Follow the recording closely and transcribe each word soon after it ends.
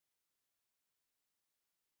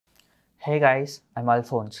Hey guys, I'm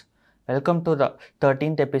Alphonse. Welcome to the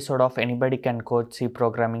 13th episode of Anybody Can Code C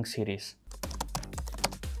programming series.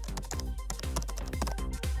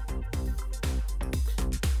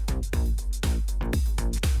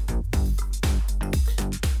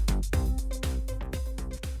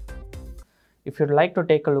 If you'd like to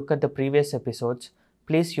take a look at the previous episodes,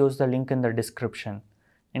 please use the link in the description.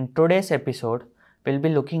 In today's episode, we'll be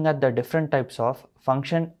looking at the different types of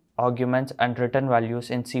function, arguments, and return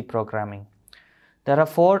values in C programming. There are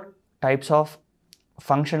four types of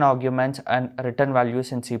function arguments and return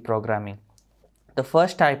values in C programming. The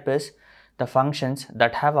first type is the functions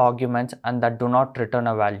that have arguments and that do not return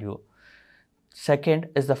a value. Second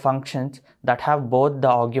is the functions that have both the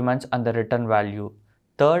arguments and the return value.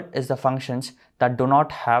 Third is the functions that do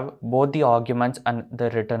not have both the arguments and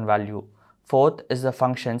the return value. Fourth is the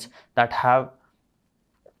functions that have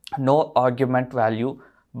no argument value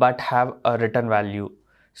but have a return value.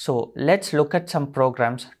 So let's look at some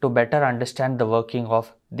programs to better understand the working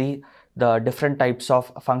of the different types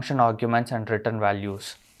of function arguments and return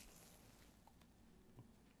values.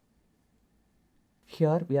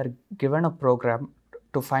 Here we are given a program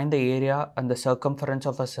to find the area and the circumference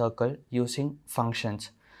of a circle using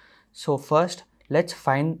functions. So first let's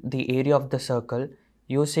find the area of the circle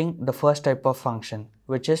using the first type of function,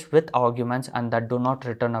 which is with arguments and that do not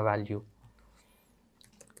return a value.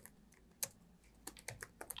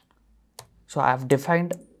 So I have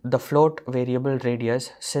defined the float variable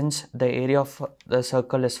radius since the area of the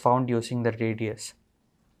circle is found using the radius.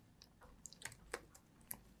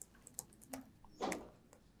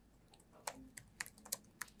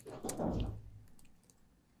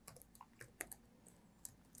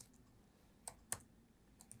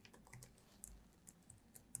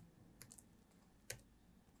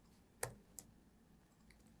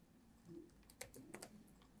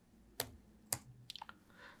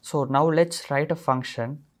 So now let's write a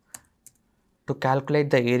function to calculate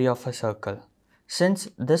the area of a circle. Since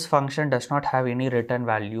this function does not have any return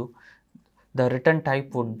value, the return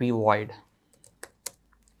type would be void.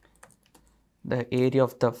 The area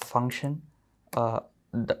of the function,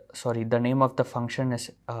 the name of the function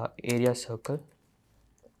is area circle,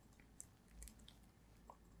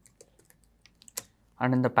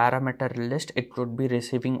 and in the parameter list it would be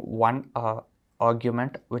receiving one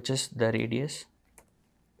argument, which is the radius.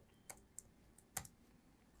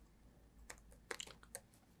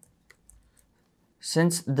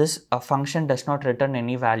 Since this function does not return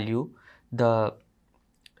any value,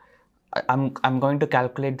 I'm going to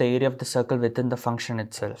calculate the area of the circle within the function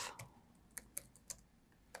itself.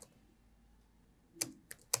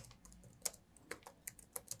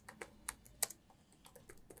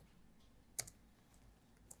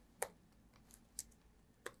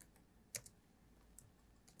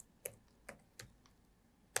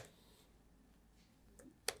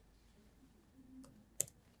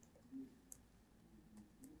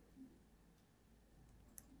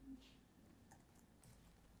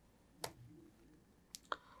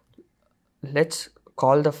 Let's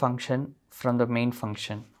call the function from the main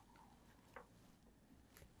function.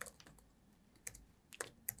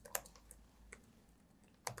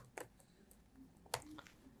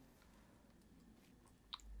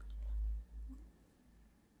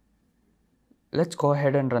 Let's go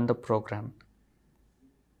ahead and run the program.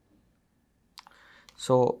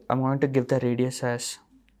 So I'm going to give the radius as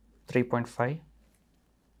 3.5.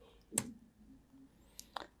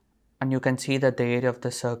 And you can see that the area of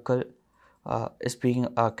the circle is being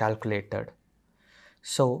calculated.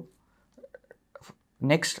 So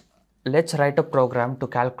next, let's write a program to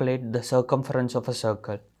calculate the circumference of a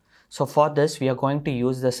circle. So for this, we are going to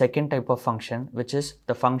use the second type of function, which is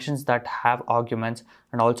the functions that have arguments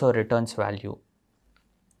and also returns value.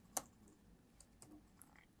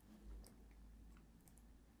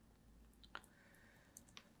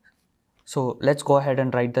 So let's go ahead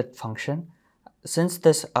and write that function. Since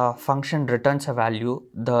this function returns a value,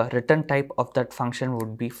 the return type of that function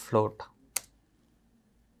would be float.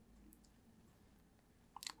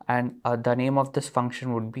 And the name of this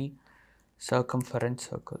function would be circumference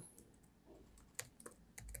circle.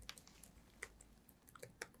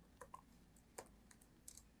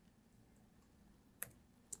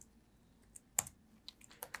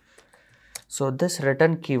 So this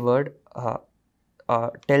return keyword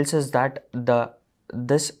tells us that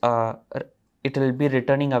it will be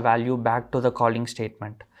returning a value back to the calling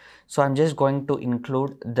statement. So I'm just going to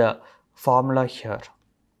include the formula here.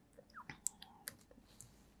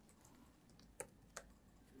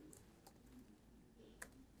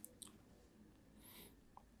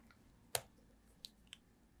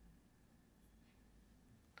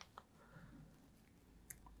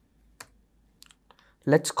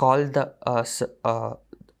 Let's call the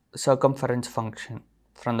circumference function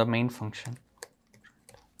from the main function.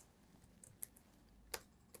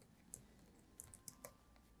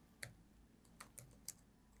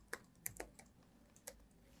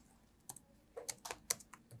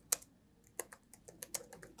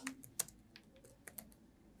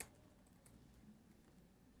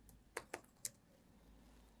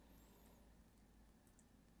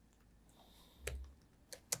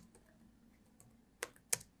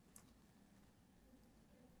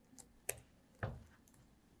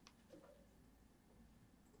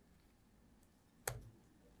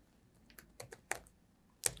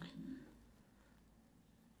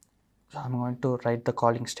 So I'm going to write the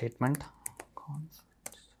calling statement.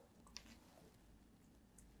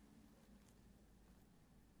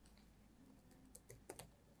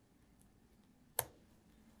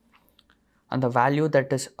 And the value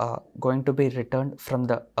that is going to be returned from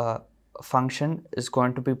the function is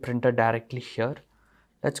going to be printed directly here.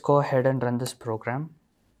 Let's go ahead and run this program.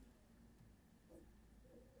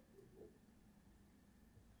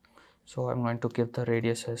 So I'm going to give the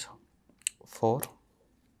radius as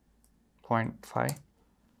 4.5.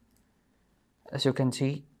 As you can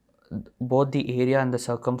see, both the area and the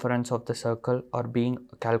circumference of the circle are being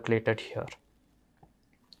calculated here.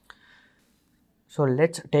 So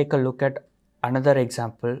let's take a look at another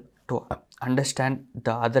example to understand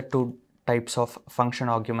the other two types of function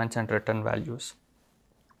arguments and return values.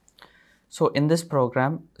 So in this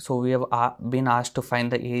program, we have been asked to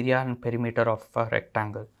find the area and perimeter of a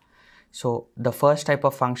rectangle. So the first type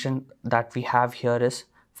of function that we have here is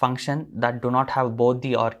function that do not have both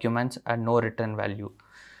the arguments and no return value.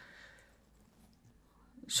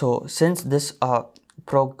 So since this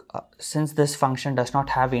function does not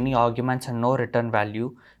have any arguments and no return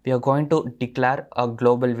value, we are going to declare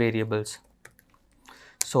global variables.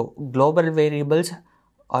 So global variables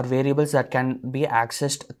are variables that can be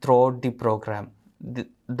accessed throughout the program.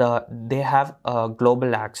 They have a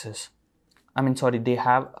global access. They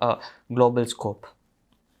have a global scope.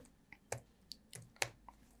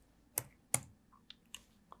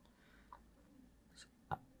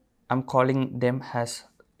 I'm calling them as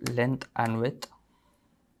length and width.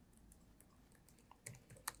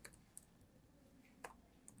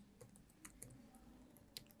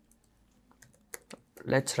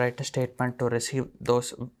 Let's write a statement to receive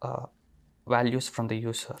those values from the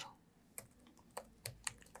user.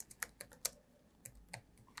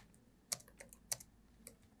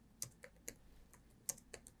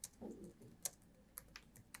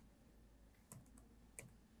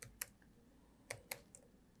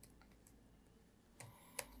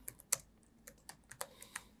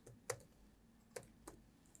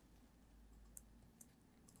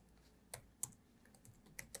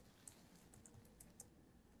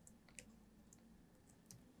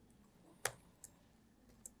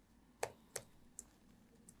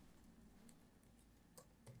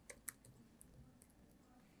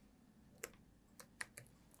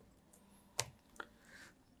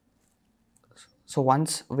 So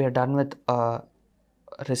once we are done with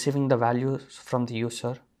receiving the values from the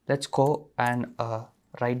user, let's go and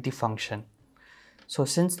write the function. So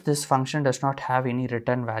since this function does not have any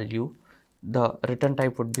return value, the return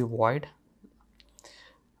type would be void,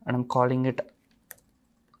 and I'm calling it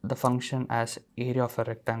the function as area of a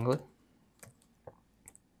rectangle.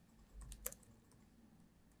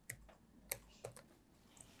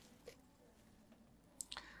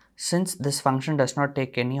 Since this function does not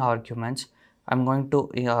take any arguments, I'm going to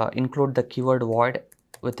include the keyword void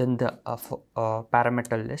within the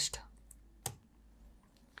parameter list.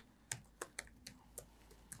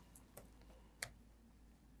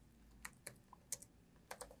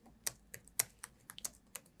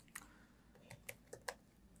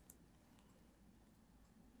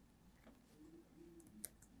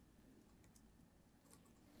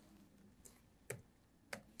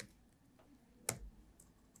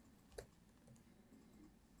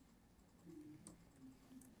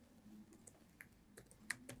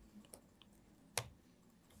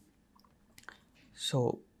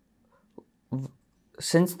 So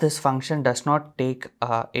since this function does not take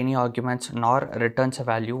any arguments nor returns a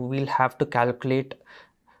value, we'll have to calculate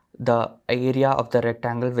the area of the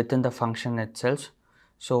rectangle within the function itself.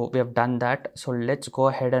 So we have done that. So let's go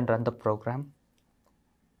ahead and run the program.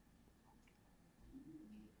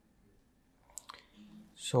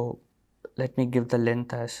 So let me give the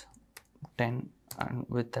length as 10 and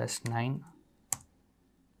width as 9.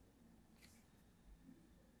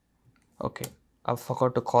 Okay, I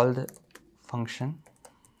forgot to call the function.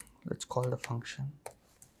 Let's call the function.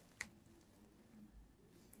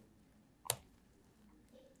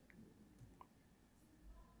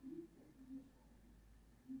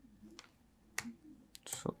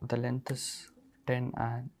 So the length is 10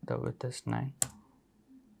 and the width is 9.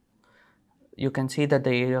 You can see that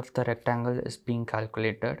the area of the rectangle is being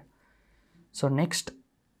calculated. So next,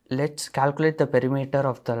 let's calculate the perimeter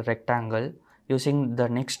of the rectangle using the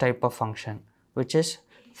next type of function, which is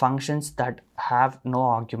functions that have no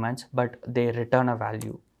arguments but they return a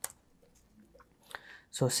value.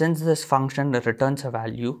 So since this function returns a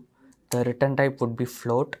value, the return type would be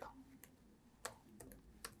float.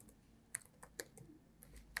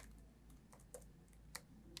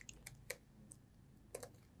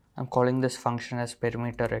 I'm calling this function as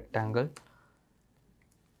perimeter rectangle.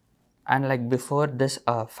 And like before, this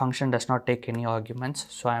function does not take any arguments,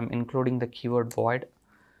 so I'm including the keyword void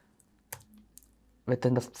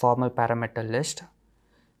within the formal parameter list.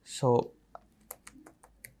 So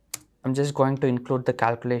I'm just going to include the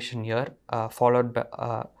calculation here, followed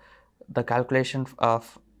by the calculation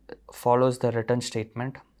follows the return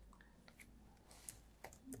statement.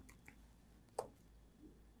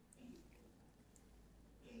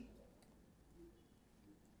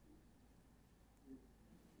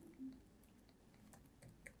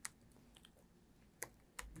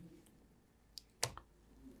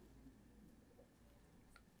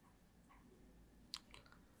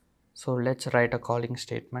 So let's write a calling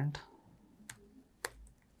statement.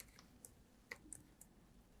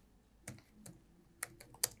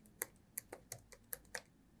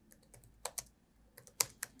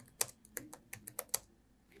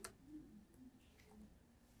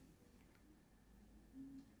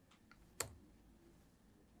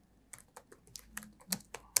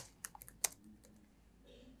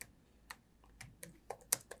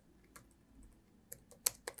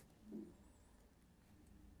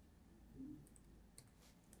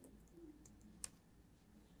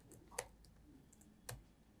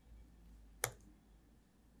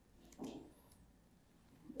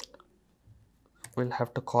 We'll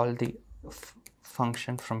have to call the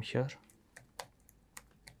function from here.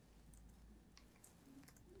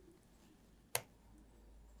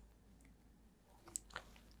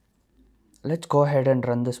 Let's go ahead and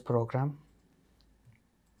run this program.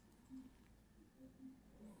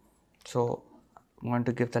 So I'm going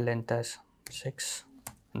to give the length as 6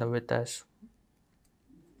 and the width as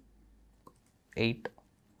 8.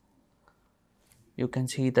 You can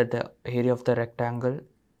see that the area of the rectangle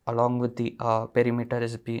along with the perimeter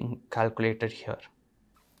is being calculated here.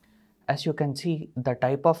 As you can see, the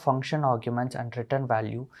type of function arguments and return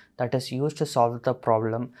value that is used to solve the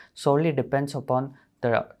problem solely depends upon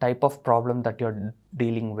the type of problem that you're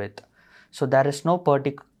dealing with. So there is no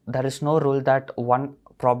rule that one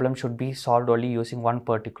problem should be solved only using one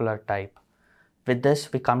particular type. With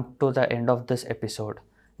this, we come to the end of this episode.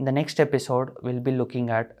 In the next episode, we'll be looking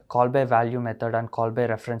at call by value method and call by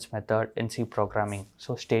reference method in C programming.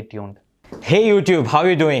 So stay tuned. Hey YouTube, how are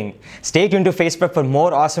you doing? Stay tuned to Facebook for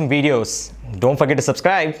more awesome videos. Don't forget to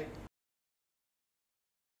subscribe.